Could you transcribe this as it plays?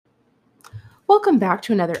Welcome back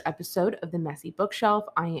to another episode of The Messy Bookshelf.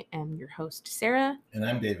 I am your host, Sarah. And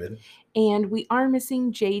I'm David. And we are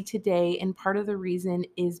missing Jay today. And part of the reason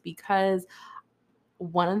is because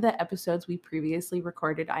one of the episodes we previously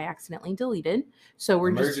recorded, I accidentally deleted. So we're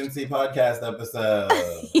Emergency podcast episode.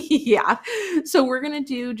 Yeah. So we're going to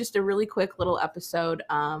do just a really quick little episode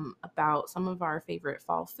about some of our favorite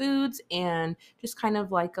fall foods and just kind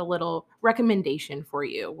of like a little recommendation for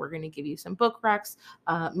you. We're going to give you some book recs,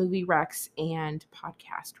 movie recs, and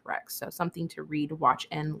podcast recs. So something to read, watch,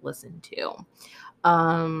 and listen to.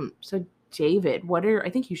 So David, I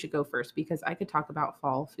think you should go first because I could talk about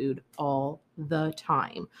fall food all the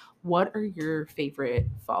time. What are your favorite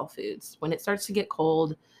fall foods? When it starts to get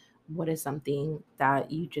cold, what is something that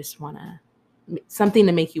you just want something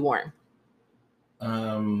to make you warm?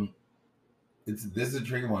 This is a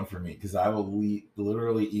tricky one for me because I will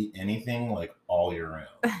literally eat anything like all year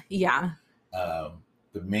round. Yeah.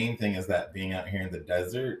 The main thing is that being out here in the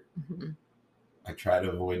desert, I try to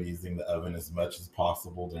avoid using the oven as much as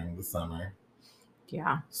possible during the summer.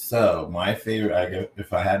 Yeah. So my favorite,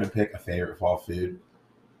 if I had to pick a favorite fall food,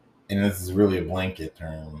 and this is really a blanket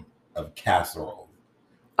term, of casserole.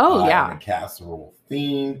 Oh, yeah. I'm a casserole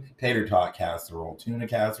fiend. Tater tot casserole, tuna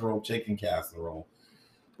casserole, chicken casserole.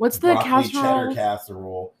 What's the broccoli, casserole? Cheddar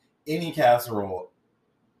casserole. Any casserole,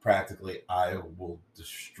 practically, I will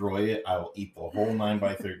destroy it. I will eat the whole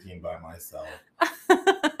 9x13 by myself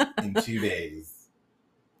in 2 days.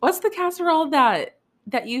 What's the casserole that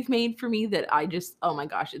you've made for me that I just, oh my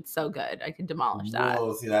gosh, it's so good. I could demolish that.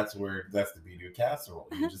 Well, see, that's the beauty of casserole.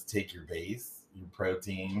 You just take your base, your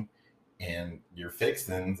protein, and your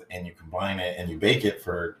fixins, and you combine it, and you bake it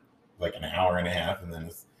for like an hour and a half, and then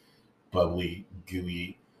it's bubbly,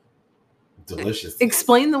 gooey, delicious.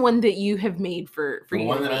 Explain the one that you have made for you. The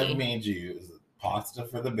one that I've made you is pasta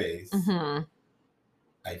for the base.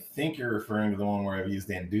 I think you're referring to the one where I've used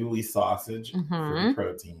andouille sausage for the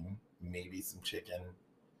protein, maybe some chicken,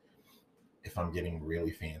 if I'm getting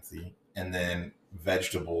really fancy, and then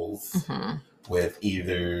vegetables with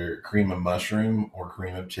either cream of mushroom or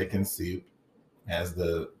cream of chicken soup as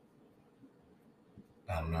the,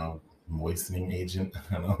 moistening agent.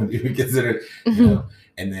 I don't know what you would consider it, you know,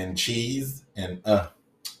 and then cheese and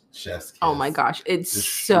chef's kiss. Oh my gosh, it's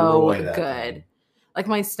so good. Like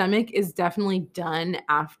my stomach is definitely done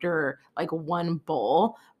after like one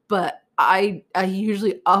bowl, but I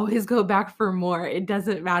usually always go back for more. It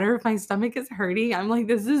doesn't matter if my stomach is hurting. I'm like,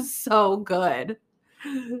 this is so good.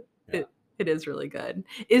 Yeah. It is really good.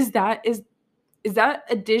 Is that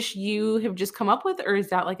a dish you have just come up with, or is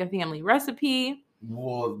that like a family recipe?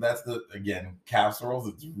 Well, that's casseroles.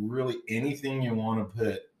 It's really anything you want to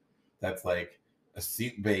put that's like a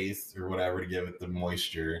soup base or whatever to give it the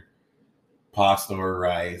moisture. Pasta or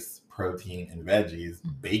rice, protein, and veggies.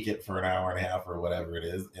 Bake it for an hour and a half or whatever it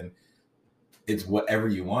is, and it's whatever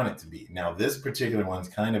you want it to be. Now, this particular one's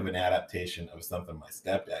kind of an adaptation of something my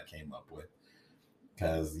stepdad came up with.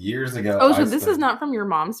 Because years ago... Oh, so this is not from your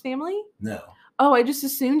mom's family? No. Oh, I just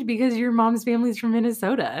assumed because your mom's family's from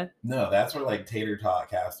Minnesota. No, that's where like tater tot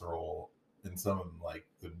casserole and some of like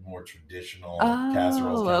the more traditional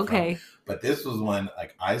casseroles come from. But this was when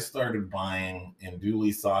like I started buying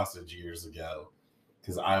andouille sausage years ago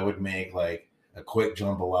because I would make like a quick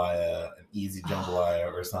jambalaya, an easy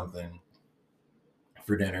jambalaya or something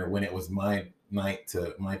for dinner when it was my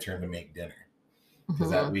turn to make dinner.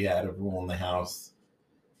 Because we had a rule in the house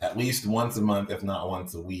at least once a month, if not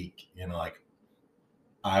once a week, like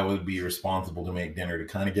I would be responsible to make dinner to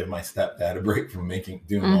kind of give my stepdad a break from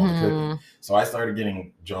doing all the cooking. So I started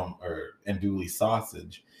getting andouille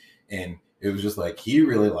sausage, and it was just like he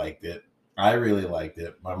really liked it. I really liked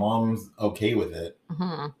it. My mom's okay with it.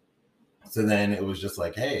 So then it was just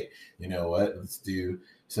like, hey, you know what? Let's do.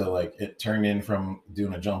 So like it turned in from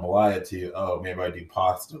doing a jambalaya to maybe I do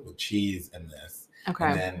pasta with cheese and this. Okay.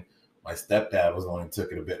 And then my stepdad was the one who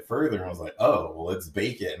took it a bit further and was like, oh, well, let's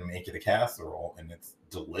bake it and make it a casserole. And it's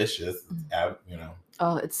delicious. It's,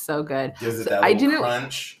 Oh, it's so good. Gives it that little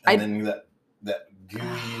crunch. And then that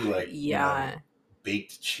gooey,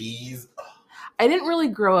 baked cheese. I didn't really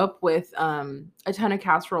grow up with a ton of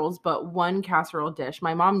casseroles, but one casserole dish.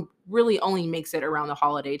 My mom really only makes it around the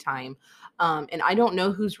holiday time. And I don't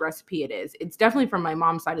know whose recipe it is. It's definitely from my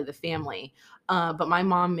mom's side of the family. But my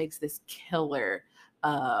mom makes this killer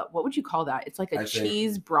what would you call that? It's like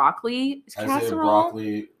cheese broccoli casserole. I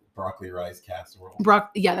say broccoli rice casserole.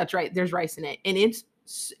 Yeah, that's right. There's rice in it. And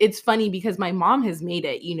it's funny because my mom has made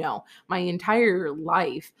it, my entire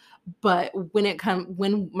life. But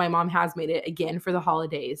when my mom has made it again for the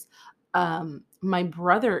holidays, my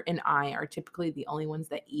brother and I are typically the only ones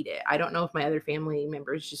that eat it. I don't know if my other family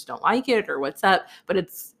members just don't like it or what's up, but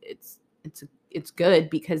it's good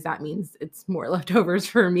because that means it's more leftovers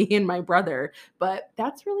for me and my brother. But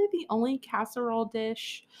that's really the only casserole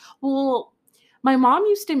dish. Well, my mom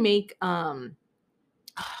used to make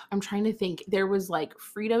I'm trying to think. There was like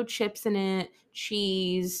Frito chips in it,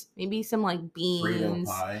 cheese, maybe some like Frito beans.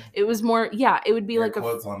 pie. It was more, yeah, it would be Air like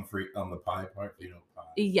quotes on the pie part, Frito pie.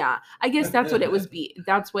 Yeah, I guess that's what it was be.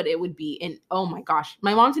 That's what it would be. And oh my gosh,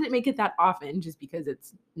 my mom didn't make it that often just because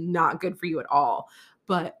it's not good for you at all.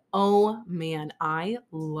 But oh man, I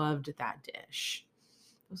loved that dish.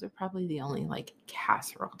 Those are probably the only like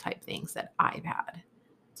casserole type things that I've had.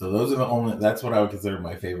 So those are the only. That's what I would consider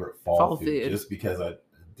my favorite fall food. Just because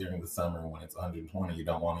during the summer when it's 120, you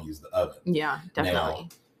don't want to use the oven. Yeah, definitely. Now,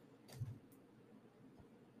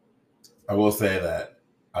 I will say that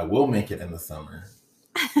I will make it in the summer.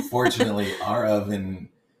 Fortunately, our oven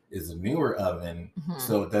is a newer oven,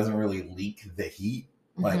 so it doesn't really leak the heat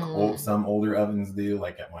like some older ovens do.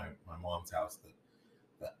 Like at my mom's house,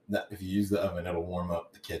 that if you use the oven, it'll warm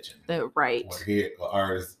up the kitchen. Right. Where here,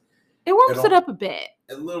 ours. It warms it up a bit.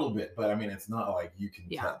 A little bit, but I mean, it's not like you can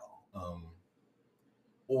tell.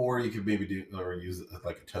 Or you could maybe use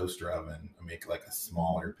like a toaster oven and make like a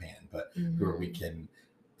smaller pan, but where we can,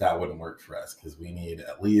 that wouldn't work for us because we need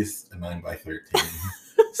at least a 9x13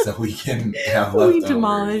 so we can have leftovers. We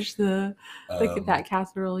demolish that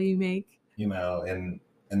casserole you make. And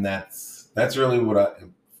that's really what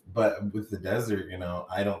but with the desert,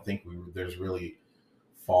 I don't think there's really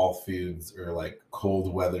fall foods or like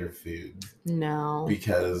cold weather foods. No.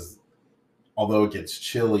 Because although it gets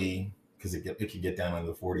chilly, because it could get down in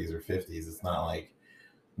the 40s or 50s, it's not like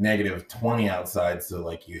 -20 outside, so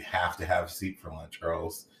like you have to have soup for lunch or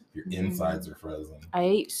else your insides are frozen. I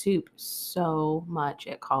ate soup so much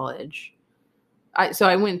at college. So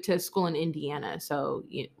I went to school in Indiana, so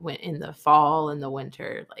you went in the fall and the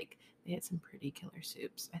winter. Like they had some pretty killer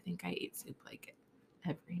soups. I think I ate soup like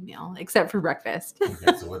every meal except for breakfast.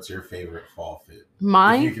 Okay, so what's your favorite fall food?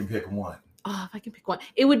 Mine? If you can pick one. Oh, if I can pick one,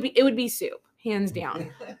 it would be soup, hands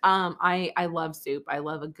down. I love soup. I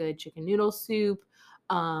love a good chicken noodle soup.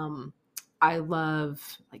 I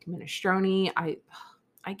love like minestrone.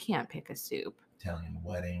 I can't pick a soup.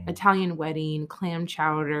 Italian wedding, clam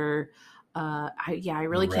chowder. I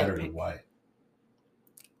really can't pick. White?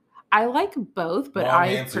 I like both, but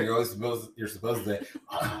answer. You're supposed to say,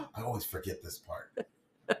 I always forget this part.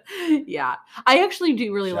 Yeah, I actually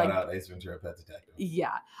do really like. Shout out Ace Ventura: Pet Detective.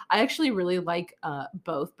 Yeah, I actually really like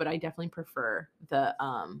both, but I definitely prefer the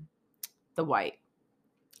white.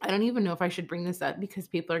 I don't even know if I should bring this up because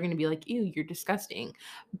people are going to be like, ew, you're disgusting.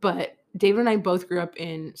 But David and I both grew up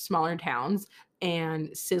in smaller towns, and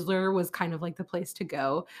Sizzler was kind of like the place to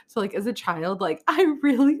go. So like as a child, like I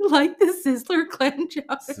really like the Sizzler clam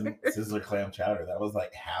chowder. Sizzler clam chowder. That was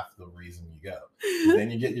like half the reason you go. Then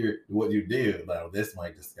you get what you do. Now this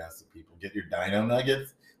might disgust some people. Get your dino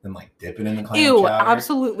nuggets, then like dip it in the clam chowder.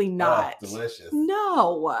 Absolutely not. Oh, delicious.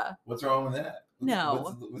 No. What's wrong with that?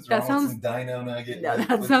 No, what's wrong with some dino nugget? No,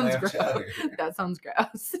 that sounds gross. That sounds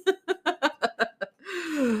gross.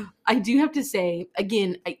 I do have to say,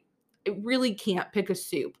 again, I really can't pick a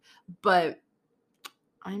soup, but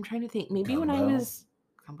I'm trying to think. Maybe Gumbo's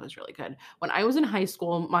really good. When I was in high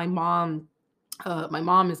school, my mom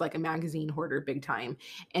is like a magazine hoarder big time,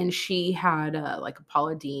 and she had like a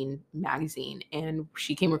Paula Deen magazine, and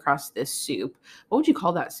she came across this soup. What would you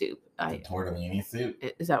call that soup? Tortellini soup.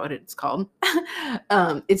 Is that what it's called?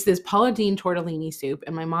 It's this Paula Deen tortellini soup,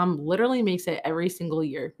 and my mom literally makes it every single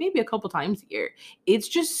year, maybe a couple times a year. It's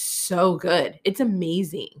just so good. It's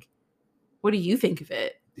amazing. What do you think of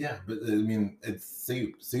it? Yeah, but I mean, it's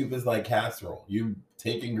soup. Soup is like casserole. You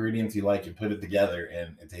take ingredients you like, you put it together,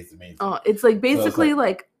 and it tastes amazing. Oh, it's like basically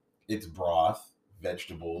so it's broth,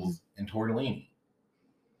 vegetables, and tortellini.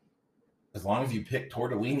 As long as you pick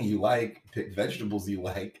tortellini you like, pick vegetables you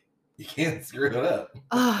like, you can't screw it up.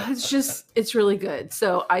 It's really good.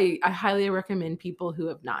 So I highly recommend people who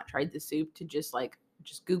have not tried the soup to just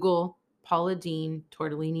Google Paula Deen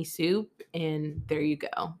tortellini soup, and there you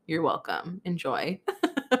go. You're welcome. Enjoy.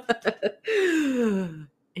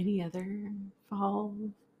 Any other fall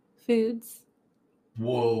foods?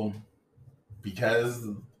 Well, because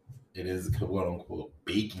it is quote unquote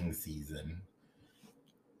baking season.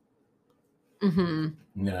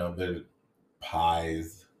 The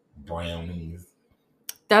pies, brownies.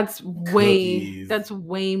 That's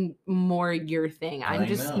way more your thing. I'm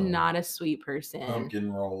just not a sweet person.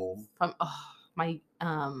 Pumpkin rolls. My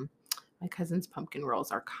cousin's pumpkin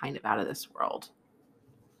rolls are kind of out of this world.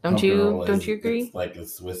 Don't you agree? It's like a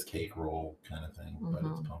Swiss cake roll kind of thing, but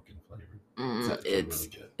it's pumpkin flavored. It's really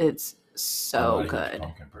good. It's so good. I'm not a huge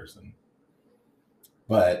pumpkin person,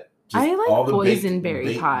 but I like all the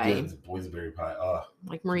boysenberry pie. Goods, boysenberry pie. Oh,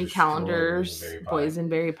 like Marie Callender's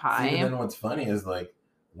boysenberry pie. See, and then what's funny is like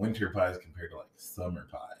winter pies compared to like summer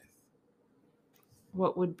pies.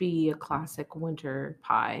 What would be a classic winter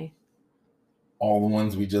pie? All the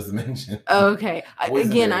ones we just mentioned. Okay.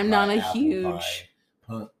 Again, I'm not a huge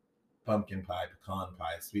pumpkin pie, pecan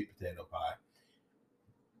pie, sweet potato pie,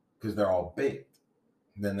 because they're all baked.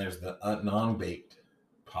 Then there's the non-baked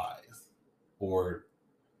pies or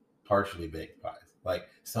partially baked pies. Like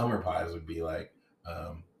summer pies would be like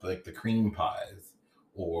the cream pies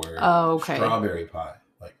or strawberry pie.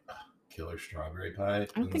 Like killer strawberry pie. I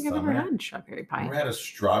don't think I've ever had strawberry pie. Never had a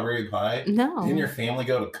strawberry pie? No. Didn't your family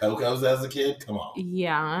go to Coco's as a kid? Come on.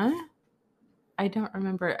 Yeah. I don't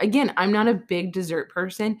remember. Again, I'm not a big dessert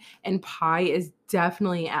person, and pie is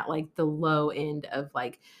definitely at like the low end of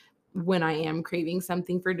like when I am craving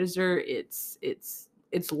something for dessert, it's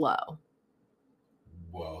low.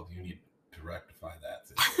 Well, you need to rectify that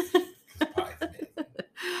situation because pie is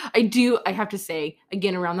amazing. I have to say,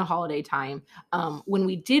 again, around the holiday time, when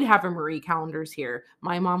we did have a Marie Callender's here,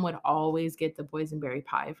 my mom would always get the boysenberry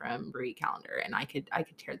pie from Marie Callender, and I could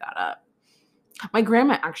tear that up. My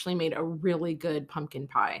grandma actually made a really good pumpkin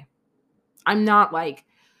pie. I'm not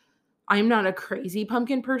a crazy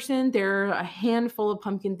pumpkin person. There are a handful of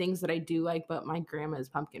pumpkin things that I do like, but my grandma's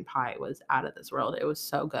pumpkin pie was out of this world. It was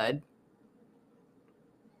so good.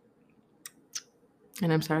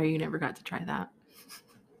 And I'm sorry you never got to try that.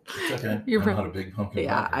 It's okay. I'm not a big pumpkin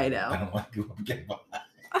pie. I know. I don't like pumpkin pie.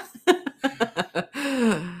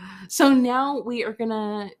 So now we're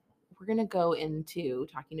gonna go into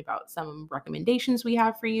talking about some recommendations we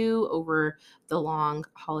have for you over the long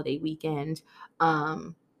holiday weekend.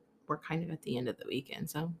 We're kind of at the end of the weekend,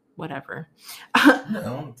 so whatever.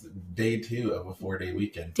 No, it's day 2 of a 4-day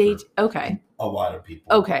weekend. Okay. A lot of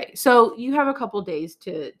people. Okay, so you have a couple days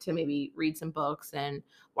to maybe read some books and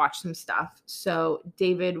watch some stuff. So,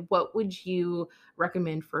 David, what would you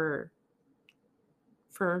recommend for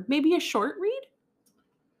maybe a short read?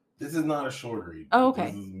 This is not a short read. Oh,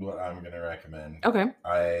 okay. This is what I'm going to recommend. Okay.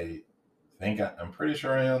 I think I'm pretty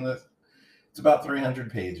sure I own this. It's about 300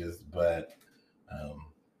 pages, but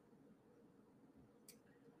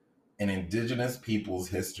An Indigenous People's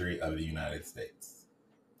History of the United States.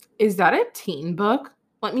 Is that a teen book?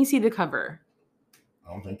 Let me see the cover.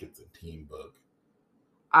 I don't think it's a teen book.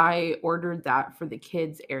 I ordered that for the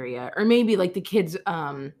kids area, or maybe like the kids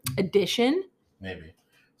edition. Maybe.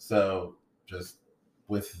 So just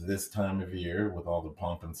with this time of year, with all the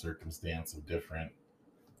pomp and circumstance of different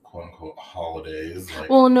quote unquote holidays, like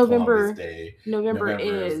November Day. November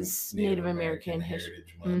is Native American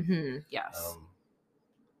Heritage Month. Mm-hmm. Yes.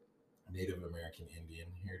 Native American Indian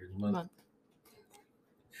Heritage Month.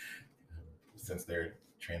 Since they're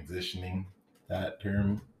transitioning that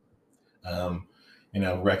term,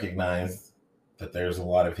 recognize that there's a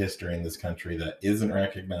lot of history in this country that isn't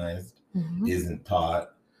recognized, isn't taught.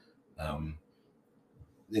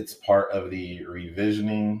 It's part of the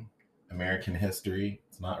revisioning American history.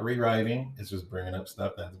 It's not rewriting. It's just bringing up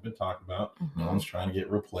stuff that hasn't been talked about. No one's trying to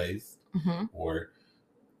get replaced, or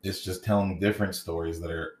it's just telling different stories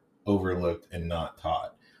that are overlooked and not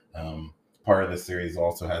taught. Part of the series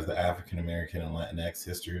also has the African American and Latinx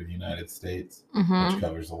history of the United States, which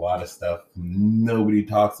covers a lot of stuff nobody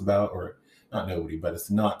talks about, or not nobody, but it's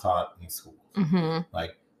not taught in schools.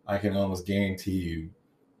 Like, I can almost guarantee you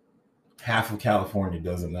half of California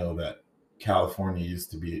doesn't know that California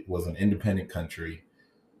was an independent country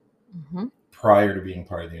prior to being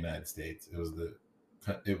part of the United States.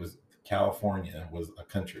 California was a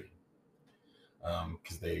country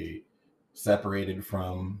because they separated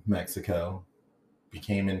from Mexico,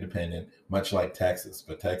 became independent, much like Texas.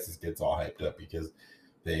 But Texas gets all hyped up because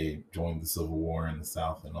they joined the Civil War in the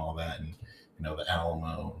South and all that, and the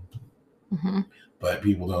Alamo. But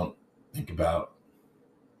people don't think about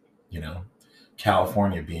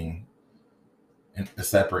California being a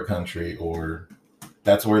separate country, or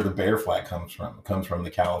that's where the bear flag comes from. It comes from the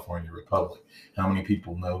California Republic. How many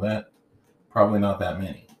people know that? Probably not that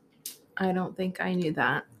many. I don't think I knew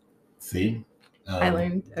that. See? I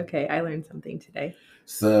learned something today.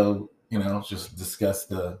 So, just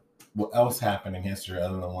discuss what else happened in history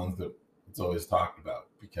other than the ones that it's always talked about,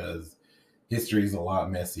 because history is a lot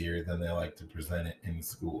messier than they like to present it in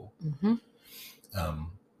school.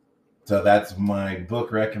 So that's my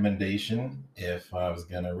book recommendation. If I was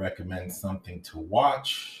going to recommend something to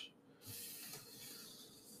watch,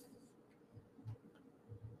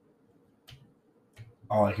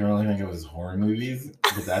 all I can really think of is horror movies,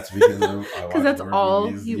 but that's because I watch that's horror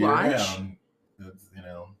all movies you year watch. round. It's,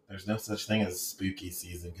 there's no such thing as spooky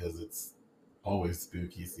season because it's always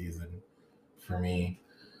spooky season for me.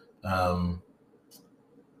 On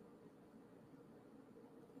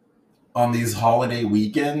these holiday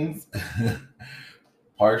weekends,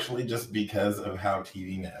 partially just because of how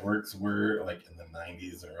TV networks were like in the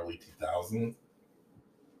 90s and early 2000s,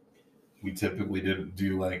 we typically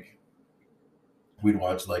we'd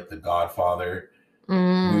watch like the Godfather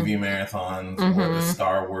movie marathons or the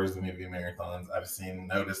Star Wars movie marathons. I've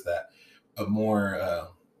noticed that a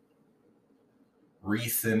more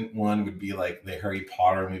recent one would be like the Harry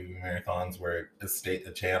Potter movie marathons, where a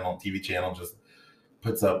TV channel just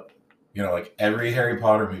puts up, like every Harry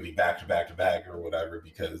Potter movie back to back to back or whatever,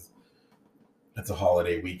 because it's a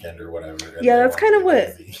holiday weekend or whatever. Yeah, that's kind of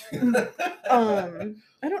what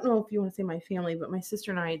I don't know if you want to say my family, but my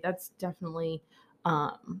sister and I, that's definitely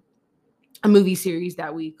a movie series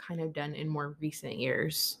that we've kind of done in more recent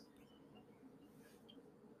years.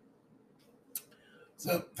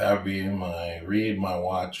 So that would be my read, my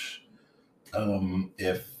watch.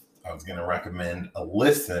 If I was going to recommend a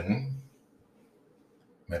listen,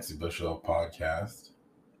 Messy Bookshelf Podcast.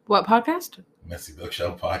 What podcast? Messy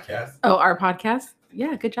Bookshelf Podcast. Oh, our podcast?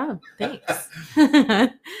 Yeah, good job. Thanks.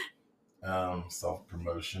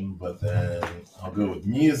 Self-promotion, but then I'll go with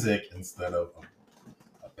music instead of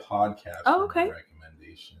a podcast for my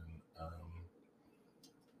recommendation.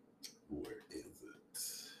 Where is it?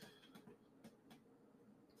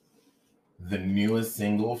 The newest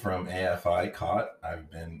single from AFI, Caught, I've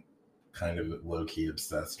been kind of low-key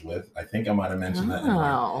obsessed with. I think I might have mentioned that in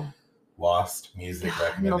my Lost Music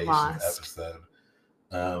Recommendations episode.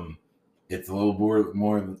 It's a little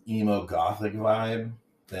more emo gothic vibe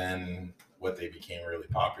than what they became really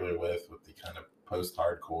popular with the kind of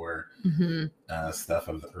post-hardcore stuff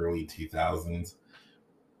of the early 2000s.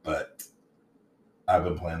 But I've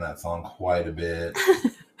been playing that song quite a bit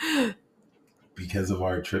because of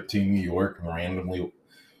our trip to New York and randomly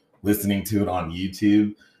listening to it on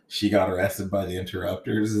YouTube. She Got Arrested by the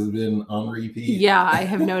Interrupters has been on repeat. Yeah, I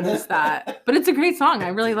have noticed that. But it's a great song. I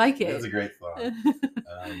really like it. It's a great song.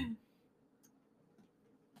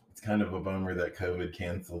 It's kind of a bummer that COVID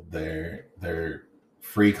canceled their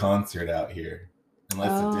free concert out here.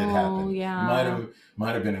 Unless it did happen. Yeah. It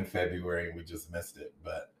might have been in February and we just missed it.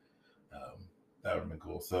 But that would have been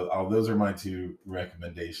cool. So those are my two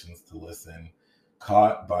recommendations to listen.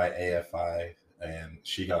 Caught by AFI and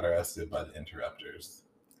She Got Arrested by the Interrupters.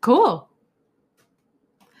 Cool.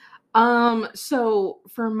 So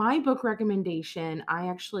for my book recommendation, I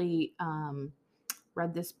actually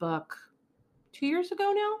read this book 2 years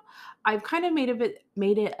ago now. I've kind of made it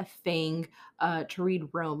a thing to read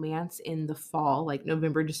romance in the fall, like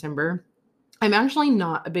November, December. I'm actually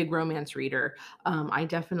not a big romance reader. I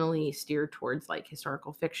definitely steer towards like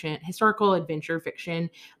historical adventure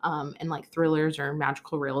fiction, and like thrillers or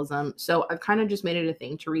magical realism. So I've kind of just made it a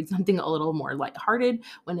thing to read something a little more lighthearted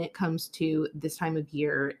when it comes to this time of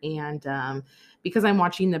year. And because I'm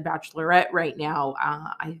watching The Bachelorette right now,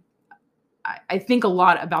 I think a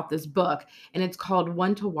lot about this book, and it's called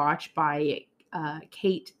One to Watch by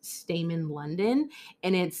Kate Stayman London,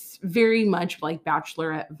 and it's very much like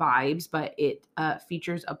Bachelorette vibes, but it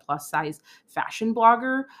features a plus size fashion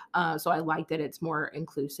blogger. So I like that it's more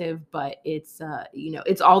inclusive, but it's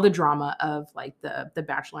it's all the drama of like the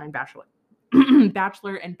Bachelor and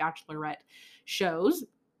Bachelorette shows.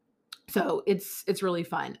 So it's really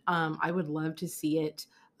fun. I would love to see it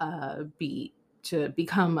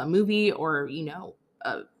become a movie or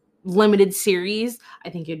a limited series.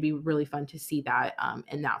 I think it'd be really fun to see that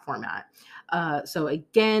in that format. So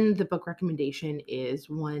again, the book recommendation is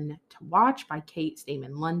One to Watch by Kate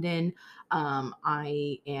Stayman London.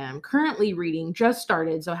 I am currently reading, just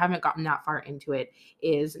started, so I haven't gotten that far into it,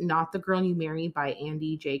 is Not the Girl You Marry by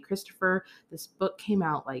Andy J. Christopher. This book came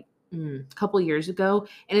out like a couple years ago,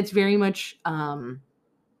 and it's very much How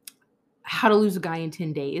to Lose a Guy in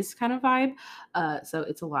 10 Days kind of vibe. So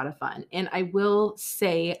it's a lot of fun. And I will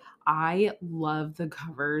say I love the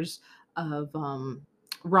covers of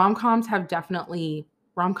rom-coms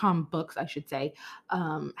rom-com books, I should say,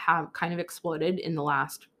 have kind of exploded in the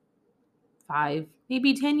last 5,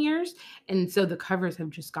 maybe 10 years. And so the covers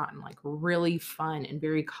have just gotten like really fun and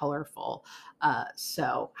very colorful.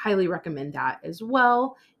 So highly recommend that as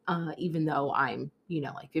well. Even though I'm,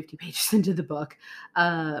 like 50 pages into the book.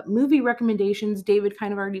 Movie recommendations, David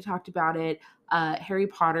kind of already talked about it. Harry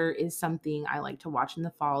Potter is something I like to watch in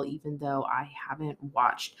the fall, even though I haven't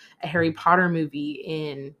watched a Harry Potter movie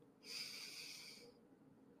in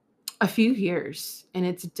a few years. And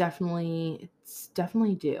it's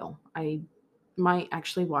definitely do. I might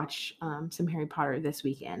actually watch some Harry Potter this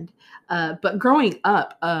weekend. But growing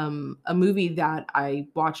up, a movie that I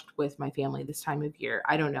watched with my family this time of year,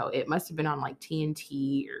 I don't know, it must have been on like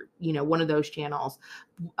TNT or, one of those channels.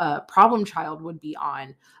 Problem Child would be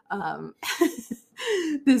on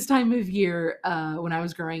this time of year when I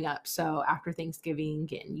was growing up. So after Thanksgiving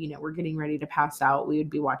and, we're getting ready to pass out, we would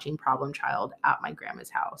be watching Problem Child at my grandma's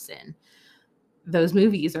house. And those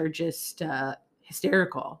movies are just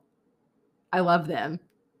hysterical. I love them.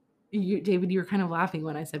 David, you were kind of laughing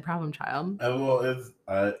when I said Problem Child. Well,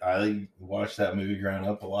 I watched that movie growing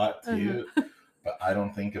up a lot too, but I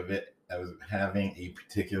don't think of it as having a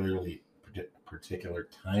particular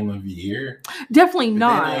time of year. Definitely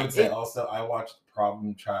not. Then I would say also I watched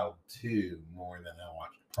Problem Child 2 more than I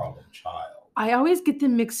watched Problem Child. I always get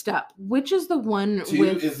them mixed up. Which is the one 2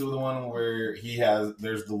 is the one where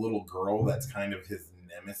there's the little girl that's kind of his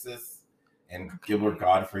nemesis, and Gilbert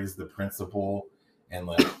Gottfried's the principal, and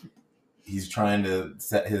like he's trying to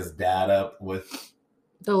set his dad up with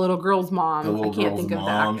the little girl's mom. I can't think of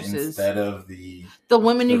the actresses. Instead of the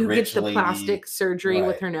woman who gets the plastic surgery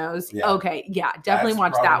with her nose. Yeah. Okay, yeah, definitely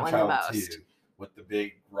watch that one the most. With the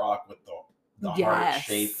big rock with the heart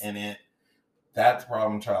shape in it. That's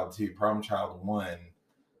Problem Child 2. Problem Child 1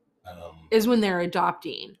 is when they're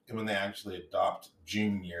adopting. When they actually adopt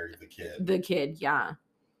Junior, the kid. The kid, yeah.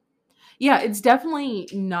 Yeah, it's definitely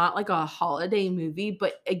not like a holiday movie,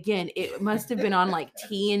 but again, it must have been on like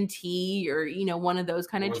TNT or, one of those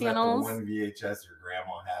kind of channels. That the one VHS your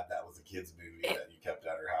grandma had that was a kid's movie that you kept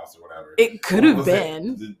at her house or whatever? It could have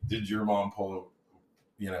been. Did your mom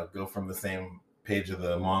go from the same page of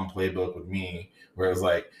the mom playbook with me where it was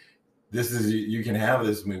like, you can have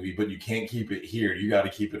this movie, but you can't keep it here. You got to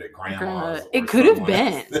keep it at grandma's. It could have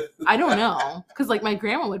been. I don't know. Because like my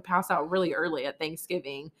grandma would pass out really early at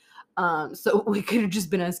Thanksgiving. So we could have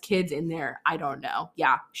just been as kids in there. I don't know.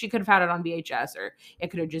 Yeah. She could have had it on VHS or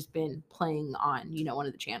it could have just been playing on, one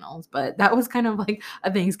of the channels. But that was kind of like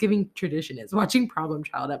a Thanksgiving tradition, is watching Problem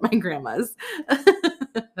Child at my grandma's.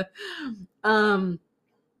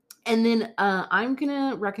 And then I'm going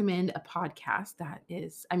to recommend a podcast that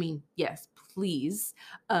is, yes, please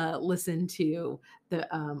listen to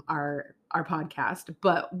our podcast.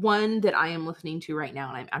 But one that I am listening to right now,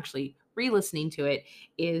 and I'm actually re-listening to it,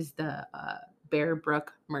 is the Bear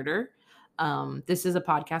Brook Murder. This is a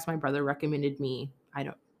podcast my brother recommended me,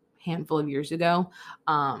 handful of years ago.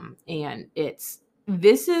 And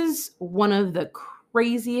this is one of the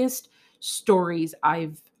craziest stories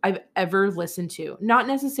I've ever listened to. Not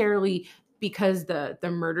necessarily because the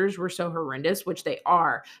murders were so horrendous, which they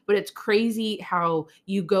are, but it's crazy how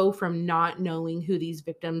you go from not knowing who these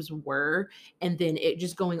victims were and then it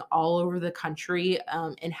just going all over the country,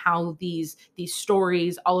 and how these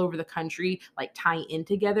stories all over the country like tie in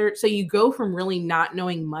together. So you go from really not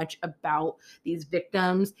knowing much about these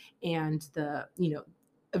victims and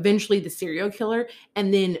eventually the serial killer,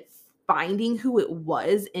 and then finding who it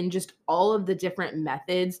was and just all of the different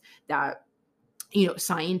methods that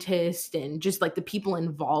scientists and just like the people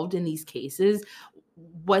involved in these cases,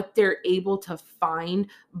 what they're able to find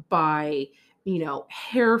by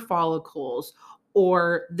hair follicles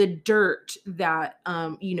or the dirt that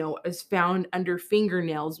is found under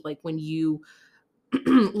fingernails, like when you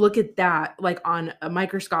look at that like on a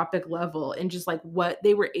microscopic level, and just like what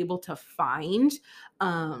they were able to find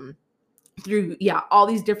through all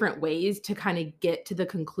these different ways to kind of get to the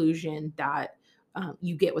conclusion that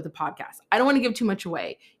you get with a podcast. I don't want to give too much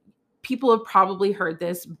away. People have probably heard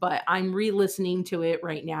this, but I'm re-listening to it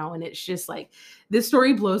right now, and it's just like, this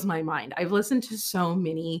story blows my mind. I've listened to so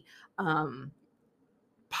many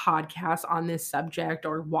podcasts on this subject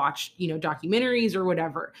or watched, documentaries or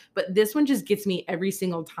whatever, but this one just gets me every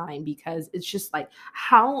single time because it's just like,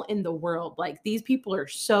 how in the world, like, these people are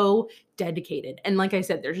so dedicated. And like I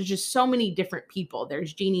said, there's just so many different people.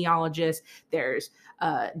 There's genealogists, there's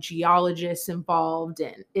geologists involved,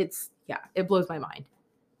 and it blows my mind.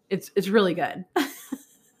 It's really good.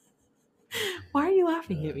 Why are you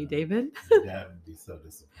laughing at me, David? Your dad would be so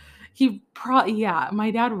disappointed.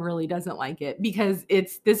 My dad really doesn't like it because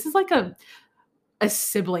this is like a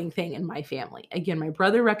sibling thing in my family. Again, my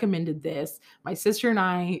brother recommended this. My sister and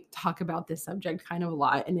I talk about this subject kind of a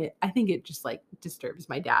lot, and I think it just like disturbs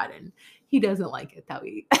my dad, and he doesn't like it that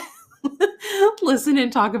we listen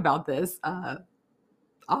and talk about this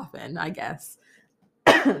often, I guess.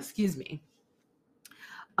 Excuse me.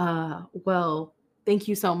 Well, thank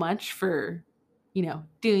you so much for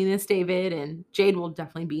doing this, David, and Jade will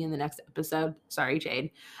definitely be in the next episode. Sorry,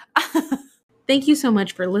 Jade. Thank you so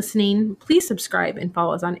much for listening. Please subscribe and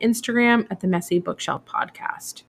follow us on Instagram at the Messy Bookshelf Podcast.